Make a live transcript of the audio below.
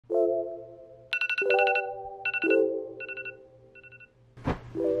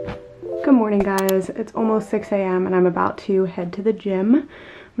Good morning, guys. It's almost 6 a.m. and I'm about to head to the gym. I'm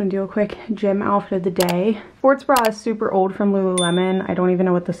gonna do a quick gym outfit of the day. Sports bra is super old from Lululemon. I don't even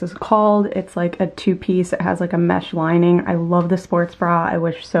know what this is called. It's like a two-piece. It has like a mesh lining. I love the sports bra. I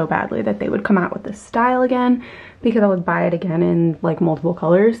wish so badly that they would come out with this style again because I would buy it again in like multiple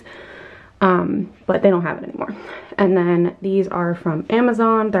colors. But they don't have it anymore. And then these are from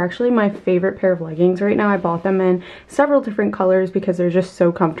Amazon. They're actually my favorite pair of leggings right now. I bought them in several different colors because they're just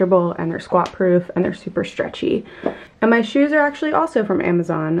so comfortable and they're squat proof and they're super stretchy. And my shoes are actually also from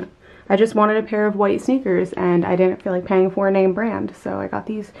Amazon. I just wanted a pair of white sneakers and I didn't feel like paying for a name brand, so I got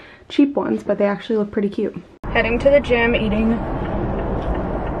these cheap ones, but they actually look pretty cute. Heading to the gym, eating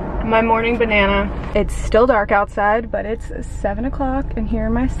my morning banana. It's still dark outside, but it's 7 o'clock and here are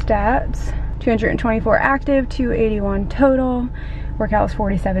my stats. 224 active, 281 total. Workout was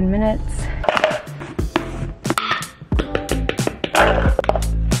 47 minutes.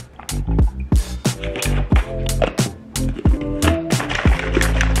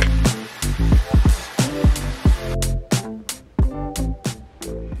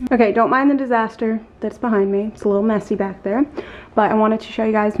 Okay, don't mind the disaster that's behind me. It's a little messy back there, but I wanted to show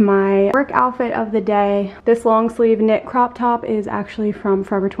you guys my work outfit of the day. This long sleeve knit crop top is actually from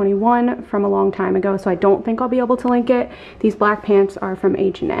Forever 21 from a long time ago, so I don't think I'll be able to link it. These black pants are from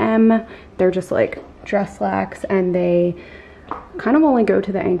H&M. They're just like dress slacks and they kind of only go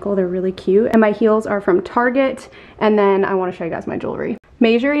to the ankle. They're really cute. And my heels are from Target. And then I want to show you guys my jewelry.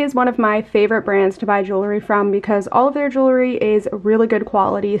 Maisery is one of my favorite brands to buy jewelry from because all of their jewelry is really good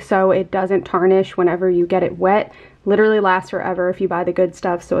quality, so it doesn't tarnish whenever you get it wet. Literally lasts forever if you buy the good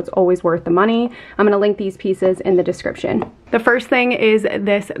stuff, so it's always worth the money. I'm gonna link these pieces in the description. The first thing is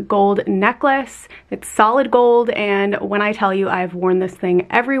this gold necklace. It's solid gold, and when I tell you I've worn this thing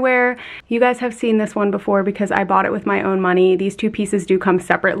everywhere, you guys have seen this one before because I bought it with my own money. These two pieces do come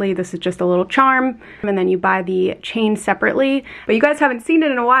separately. This is just a little charm, and then you buy the chain separately. But you guys haven't seen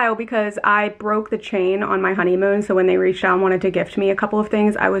it in a while because I broke the chain on my honeymoon, so when they reached out and wanted to gift me a couple of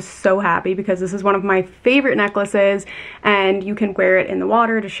things, I was so happy because this is one of my favorite necklaces, and you can wear it in the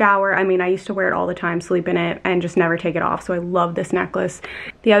water to shower. I mean, I used to wear it all the time, sleep in it, and just never take it off, so I love this necklace.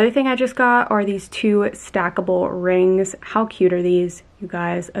 The other thing I just got are these two stackable rings. How cute are these, you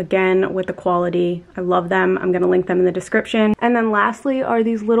guys? Again, with the quality, I love them. I'm gonna link them in the description. And then lastly are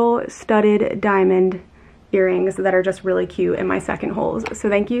these little studded diamond earrings that are just really cute in my second holes. So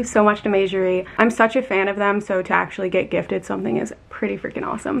thank you so much to Maisery. I'm such a fan of them, so to actually get gifted something is pretty freaking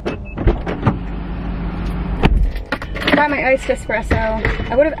awesome. Got my iced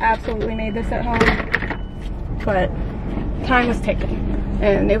espresso. I would have absolutely made this at home, but time was ticking.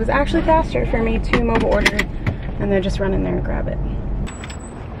 And it was actually faster for me to mobile order and then just run in there and grab it.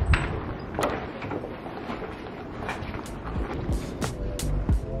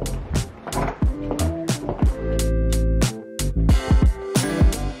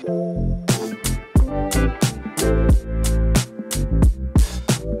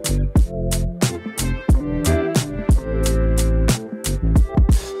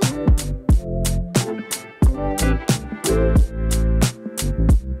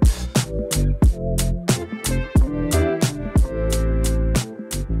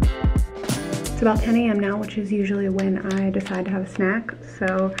 It's about 10 a.m. now, which is usually when I decide to have a snack.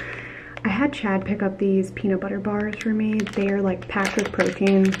 So I had Chad pick up these peanut butter bars for me. They are like packed with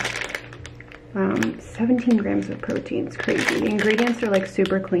protein, 17 grams of protein. It's crazy. The ingredients are like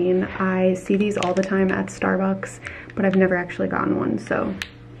super clean. I see these all the time at Starbucks, but I've never actually gotten one. So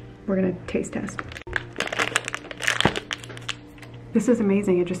we're gonna taste test. This is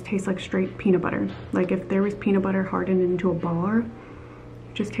amazing. It just tastes like straight peanut butter. Like if there was peanut butter hardened into a bar,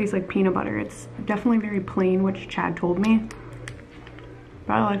 just tastes like peanut butter. It's definitely very plain, which Chad told me,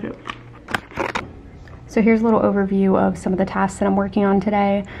 but I like it. So here's a little overview of some of the tasks that I'm working on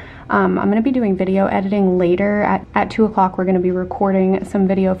today. I'm gonna be doing video editing later. At 2 o'clock, we're gonna be recording some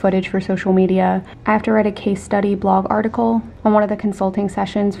video footage for social media. I have to write a case study blog article on one of the consulting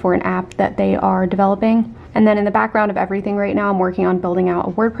sessions for an app that they are developing. And then in the background of everything right now, I'm working on building out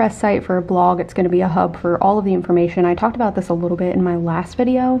a WordPress site for a blog. It's gonna be a hub for all of the information. I talked about this a little bit in my last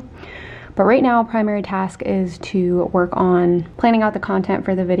video. But right now, primary task is to work on planning out the content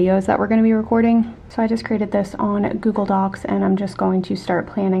for the videos that we're going to be recording. So I just created this on Google Docs and I'm just going to start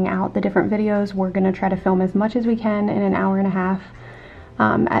planning out the different videos. We're going to try to film as much as we can in an hour and a half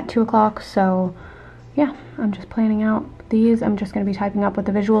at 2 o'clock. So yeah, I'm just planning out these. I'm just going to be typing up what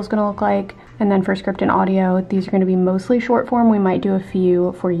the visual is going to look like. And then for script and audio, these are going to be mostly short form. We might do a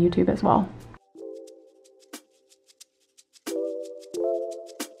few for YouTube as well.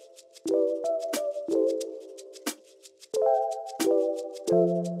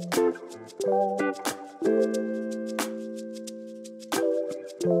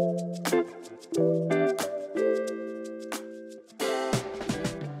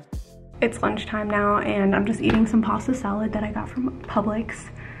 It's lunchtime now and I'm just eating some pasta salad that I got from Publix.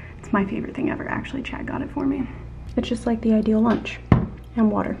 It's my favorite thing ever. Actually, Chad got it for me. It's just like the ideal lunch.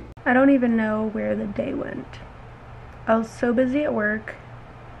 And water. I don't even know where the day went. I was so busy at work,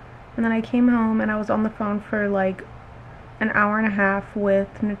 and then I came home and I was on the phone for like an hour and a half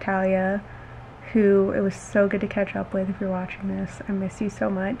with Natalia, who it was so good to catch up with. If you're watching this, I miss you so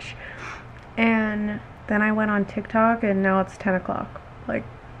much. And then I went on TikTok and now it's 10 o'clock. Like,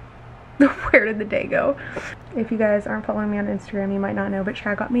 where did the day go? If you guys aren't following me on Instagram, you might not know, but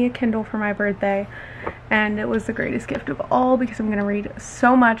Chad got me a Kindle for my birthday, and it was the greatest gift of all because I'm gonna read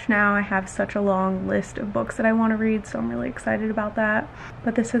so much now. I have such a long list of books that I want to read, so I'm really excited about that.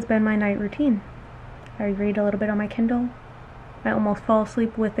 But this has been my night routine. I read a little bit on my Kindle. I almost fall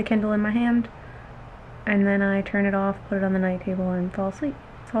asleep with the Kindle in my hand, and then I turn it off, put it on the night table, and fall asleep.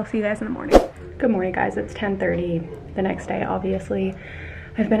 So I'll see you guys in the morning. Good morning, guys. It's 10:30 the next day, obviously.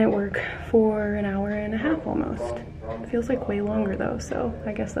 I've been at work for an hour and a half almost. It feels like way longer though, so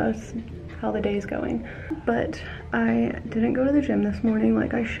I guess that's how the day's going. But I didn't go to the gym this morning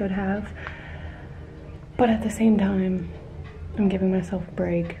like I should have. But at the same time, I'm giving myself a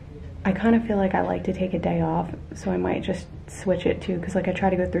break. I kind of feel like I like to take a day off, so I might just switch it too, because like I try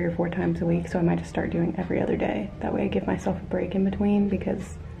to go 3 or 4 times a week, so I might just start doing every other day. That way I give myself a break in between,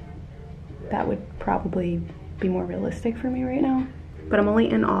 because that would probably be more realistic for me right now. But I'm only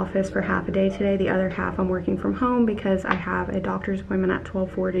in office for half a day today. The other half I'm working from home because I have a doctor's appointment at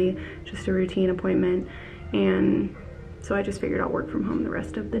 12:40, just a routine appointment. And so I just figured I'll work from home the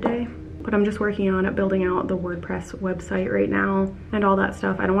rest of the day. But I'm just working on it, building out the WordPress website right now and all that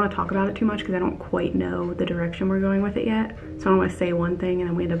stuff. I don't want to talk about it too much because I don't quite know the direction we're going with it yet. So I don't want to say one thing and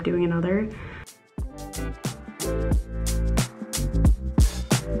then we end up doing another.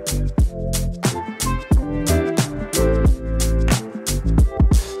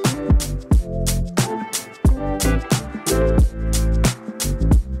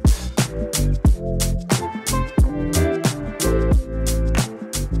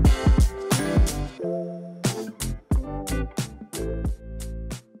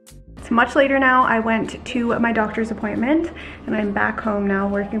 Much later now. I went to my doctor's appointment and I'm back home now,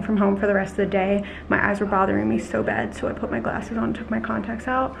 working from home for the rest of the day. My eyes were bothering me so bad, so I put my glasses on, took my contacts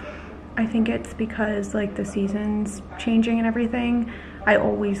out. I think it's because like the season's changing and everything. I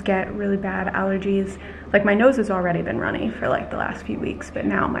always get really bad allergies. Like my nose has already been runny for like the last few weeks, but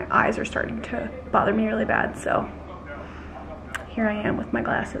now my eyes are starting to bother me really bad, so here I am with my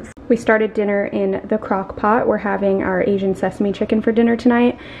glasses. We started dinner in the crock pot. We're having our Asian sesame chicken for dinner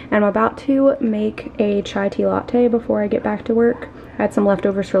tonight, and I'm about to make a chai tea latte before I get back to work. I had some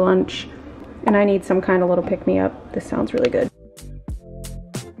leftovers for lunch, and I need some kind of little pick-me-up. This sounds really good.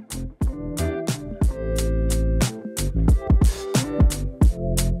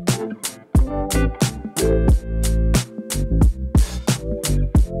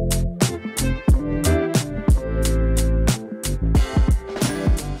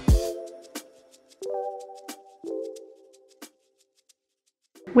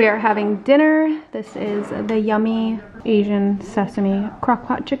 We are having dinner. This is the yummy Asian sesame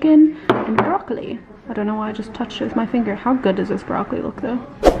crock-pot chicken and broccoli. I don't know why I just touched it with my finger. How good does this broccoli look though?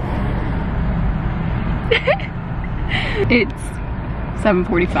 It's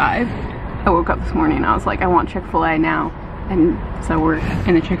 7:45. I woke up this morning and I was like, I want Chick-fil-A now. And so we're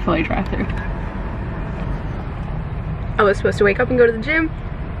in the Chick-fil-A drive-thru. I was supposed to wake up and go to the gym.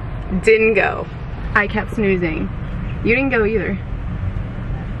 Didn't go. I kept snoozing. You didn't go either.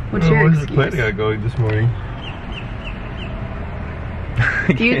 What's your excuse? I wasn't planning on going this morning.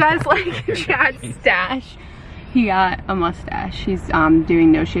 Do you guys like Chad's stash? He got a mustache. He's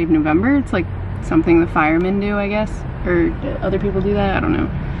doing No Shave November. It's like something the firemen do, I guess. Or do other people do that? I don't know.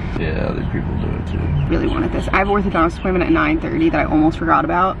 Yeah, other people do it too. Really wanted this. I have an orthodontist appointment at 9:30 that I almost forgot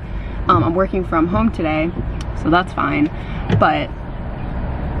about. I'm working from home today, so that's fine. But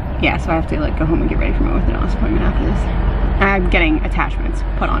yeah, so I have to like go home and get ready for my orthodontist appointment after this. I'm getting attachments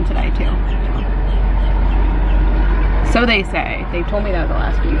put on today too. So they say. They've told me that the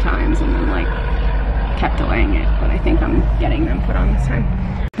last few times and then like kept delaying it, but I think I'm getting them put on this time.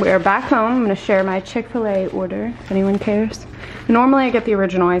 We are back home. I'm gonna share my Chick-fil-A order if anyone cares. Normally I get the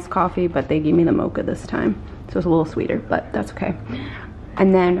original iced coffee, but they gave me the mocha this time. So it's a little sweeter, but that's okay.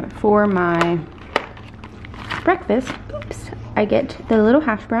 And then for my breakfast, oops, I get the little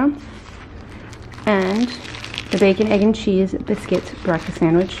hash browns and the bacon, egg, and cheese biscuits breakfast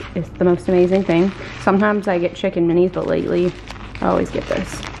sandwich is the most amazing thing. Sometimes I get chicken minis, but lately I always get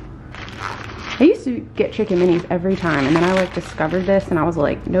this. I used to get chicken minis every time, and then I like discovered this and I was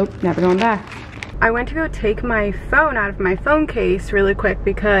like, nope, never going back. I went to go take my phone out of my phone case really quick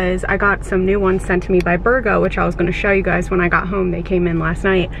because I got some new ones sent to me by Burgo, which I was going to show you guys when I got home. They came in last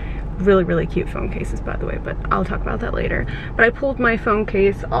night. Really, really cute phone cases, by the way, but I'll talk about that later. But I pulled my phone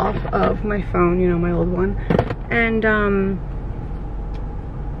case off of my phone, you know, my old one, and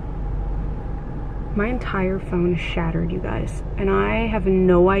my entire phone is shattered, you guys, and I have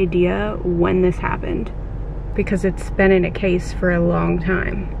no idea when this happened because it's been in a case for a long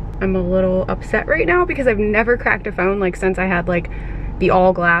time. I'm a little upset right now because I've never cracked a phone like since I had like the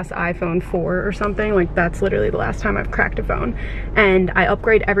all glass iPhone 4 or something. Like that's literally the last time I've cracked a phone, and I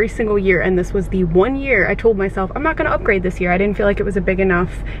upgrade every single year, and this was the 1 year I told myself I'm not gonna upgrade this year. I didn't feel like it was a big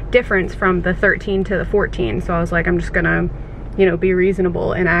enough difference from the 13 to the 14, so I was like, I'm just gonna, you know, be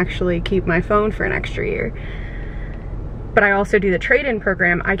reasonable and actually keep my phone for an extra year. But I also do the trade-in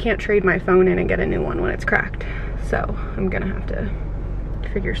program. I can't trade my phone in and get a new one when it's cracked, so I'm gonna have to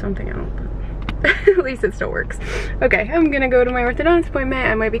figure something out, but at least it still works. Okay, I'm gonna go to my orthodontist appointment.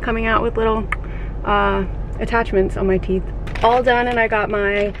 I might be coming out with little attachments on my teeth. All done, and I got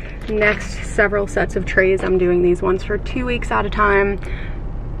my next several sets of trays. I'm doing these ones for 2 weeks at a time.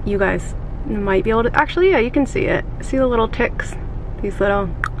 You guys might be able to, actually, yeah, you can see it. See the little ticks? These little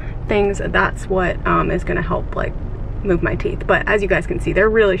things, that's what is gonna help like move my teeth. But as you guys can see, they're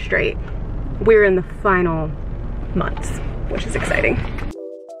really straight. We're in the final months, which is exciting.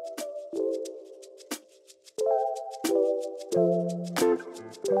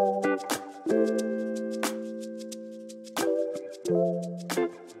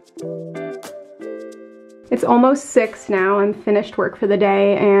 It's almost 6 now. I'm finished work for the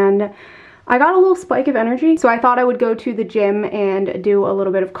day, and I got a little spike of energy, so I thought I would go to the gym and do a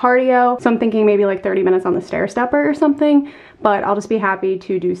little bit of cardio. So I'm thinking maybe like 30 minutes on the stair stepper or something, but I'll just be happy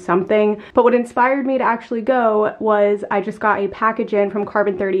to do something. But what inspired me to actually go was I just got a package in from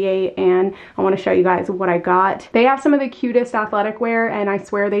Carbon 38, and I want to show you guys what I got. They have some of the cutest athletic wear, and I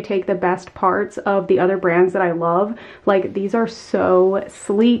swear they take the best parts of the other brands that I love. Like, these are so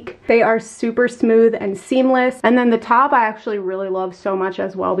sleek. They are super smooth and seamless. And then the top I actually really love so much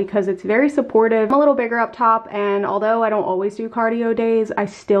as well because it's very supportive. I'm a little bigger up top, and although I don't always do cardio days, I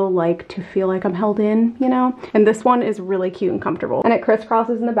still like to feel like I'm held in, you know? And this one is really cute and comfortable, and it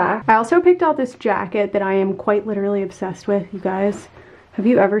crisscrosses in the back. I also picked out this jacket that I am quite literally obsessed with, you guys. Have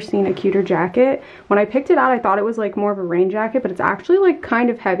you ever seen a cuter jacket? When I picked it out, I thought it was like more of a rain jacket, but it's actually like kind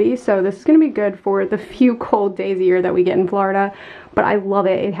of heavy, so this is gonna be good for the few cold days a year that we get in Florida. But I love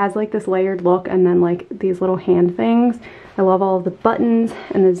it. It has like this layered look, and then like these little hand things. I love all of the buttons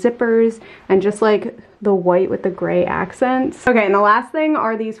and the zippers, and just like the white with the gray accents. Okay, and the last thing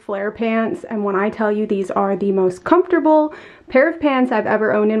are these flare pants, and when I tell you these are the most comfortable pair of pants I've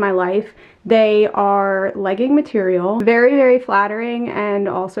ever owned in my life. They are legging material, very, very flattering, and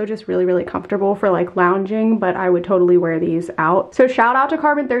also just really, really comfortable for like lounging, but I would totally wear these out. So shout out to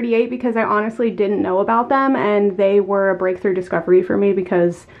Carbon 38 because I honestly didn't know about them, and they were a breakthrough discovery for me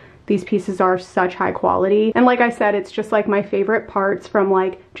because these pieces are such high quality. And like I said, it's just like my favorite parts from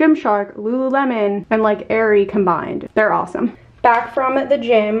like Gymshark, Lululemon, and like Aerie combined. They're awesome. Back from the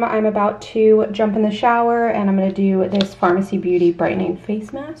gym, I'm about to jump in the shower, and I'm gonna do this Pharmacy Beauty brightening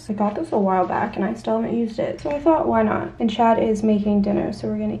face mask. I got this a while back and I still haven't used it, so I thought, why not? And Chad is making dinner, so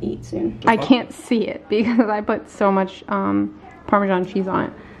we're gonna eat soon. I can't see it because I put so much Parmesan cheese on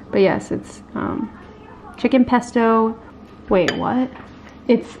it. But yes, it's chicken pesto. Wait, what?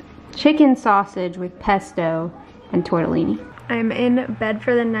 It's chicken sausage with pesto and tortellini. I'm in bed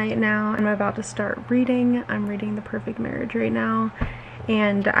for the night now. I'm about to start reading. I'm reading The Perfect Marriage right now,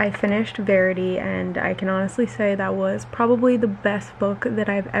 and I finished Verity, and I can honestly say that was probably the best book that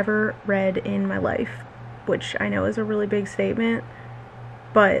I've ever read in my life, which I know is a really big statement,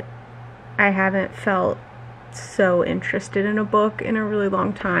 but I haven't felt so interested in a book in a really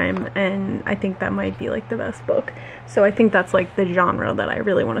long time, and I think that might be like the best book. So I think that's like the genre that I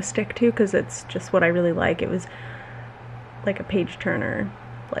really want to stick to because it's just what I really like. It was like a page turner,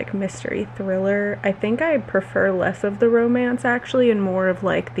 like mystery thriller. I think I prefer less of the romance actually and more of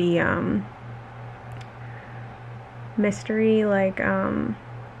like the mystery, like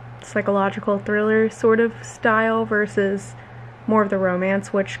psychological thriller sort of style versus more of the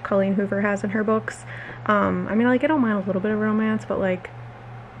romance, which Colleen Hoover has in her books. I mean, like, I don't mind a little bit of romance, but like,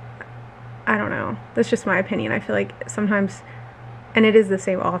 I don't know, that's just my opinion. I feel like sometimes, and it is the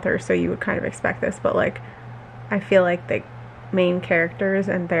same author, so you would kind of expect this, but like, I feel like the main characters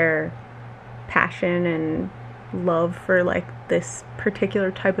and their passion and love for like this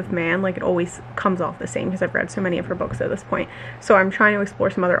particular type of man, like it always comes off the same because I've read so many of her books at this point. So I'm trying to explore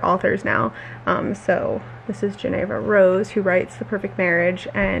some other authors now. So this is Geneva Rose, who writes The Perfect Marriage,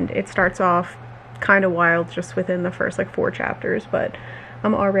 and it starts off kind of wild just within the first like 4 chapters, but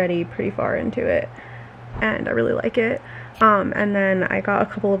I'm already pretty far into it and I really like it. And then I got a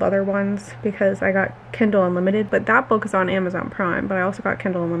couple of other ones because I got Kindle Unlimited, but that book is on Amazon Prime, but I also got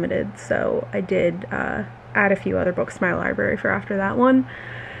Kindle Unlimited, so I did add a few other books to my library for after that one.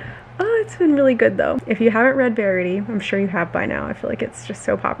 It's been really good though. If you haven't read Verity, I'm sure you have by now. I feel like it's just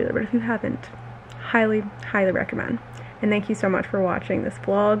so popular, but if you haven't, highly, highly recommend. And thank you so much for watching this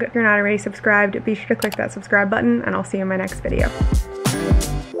vlog. If you're not already subscribed, be sure to click that subscribe button, and I'll see you in my next video.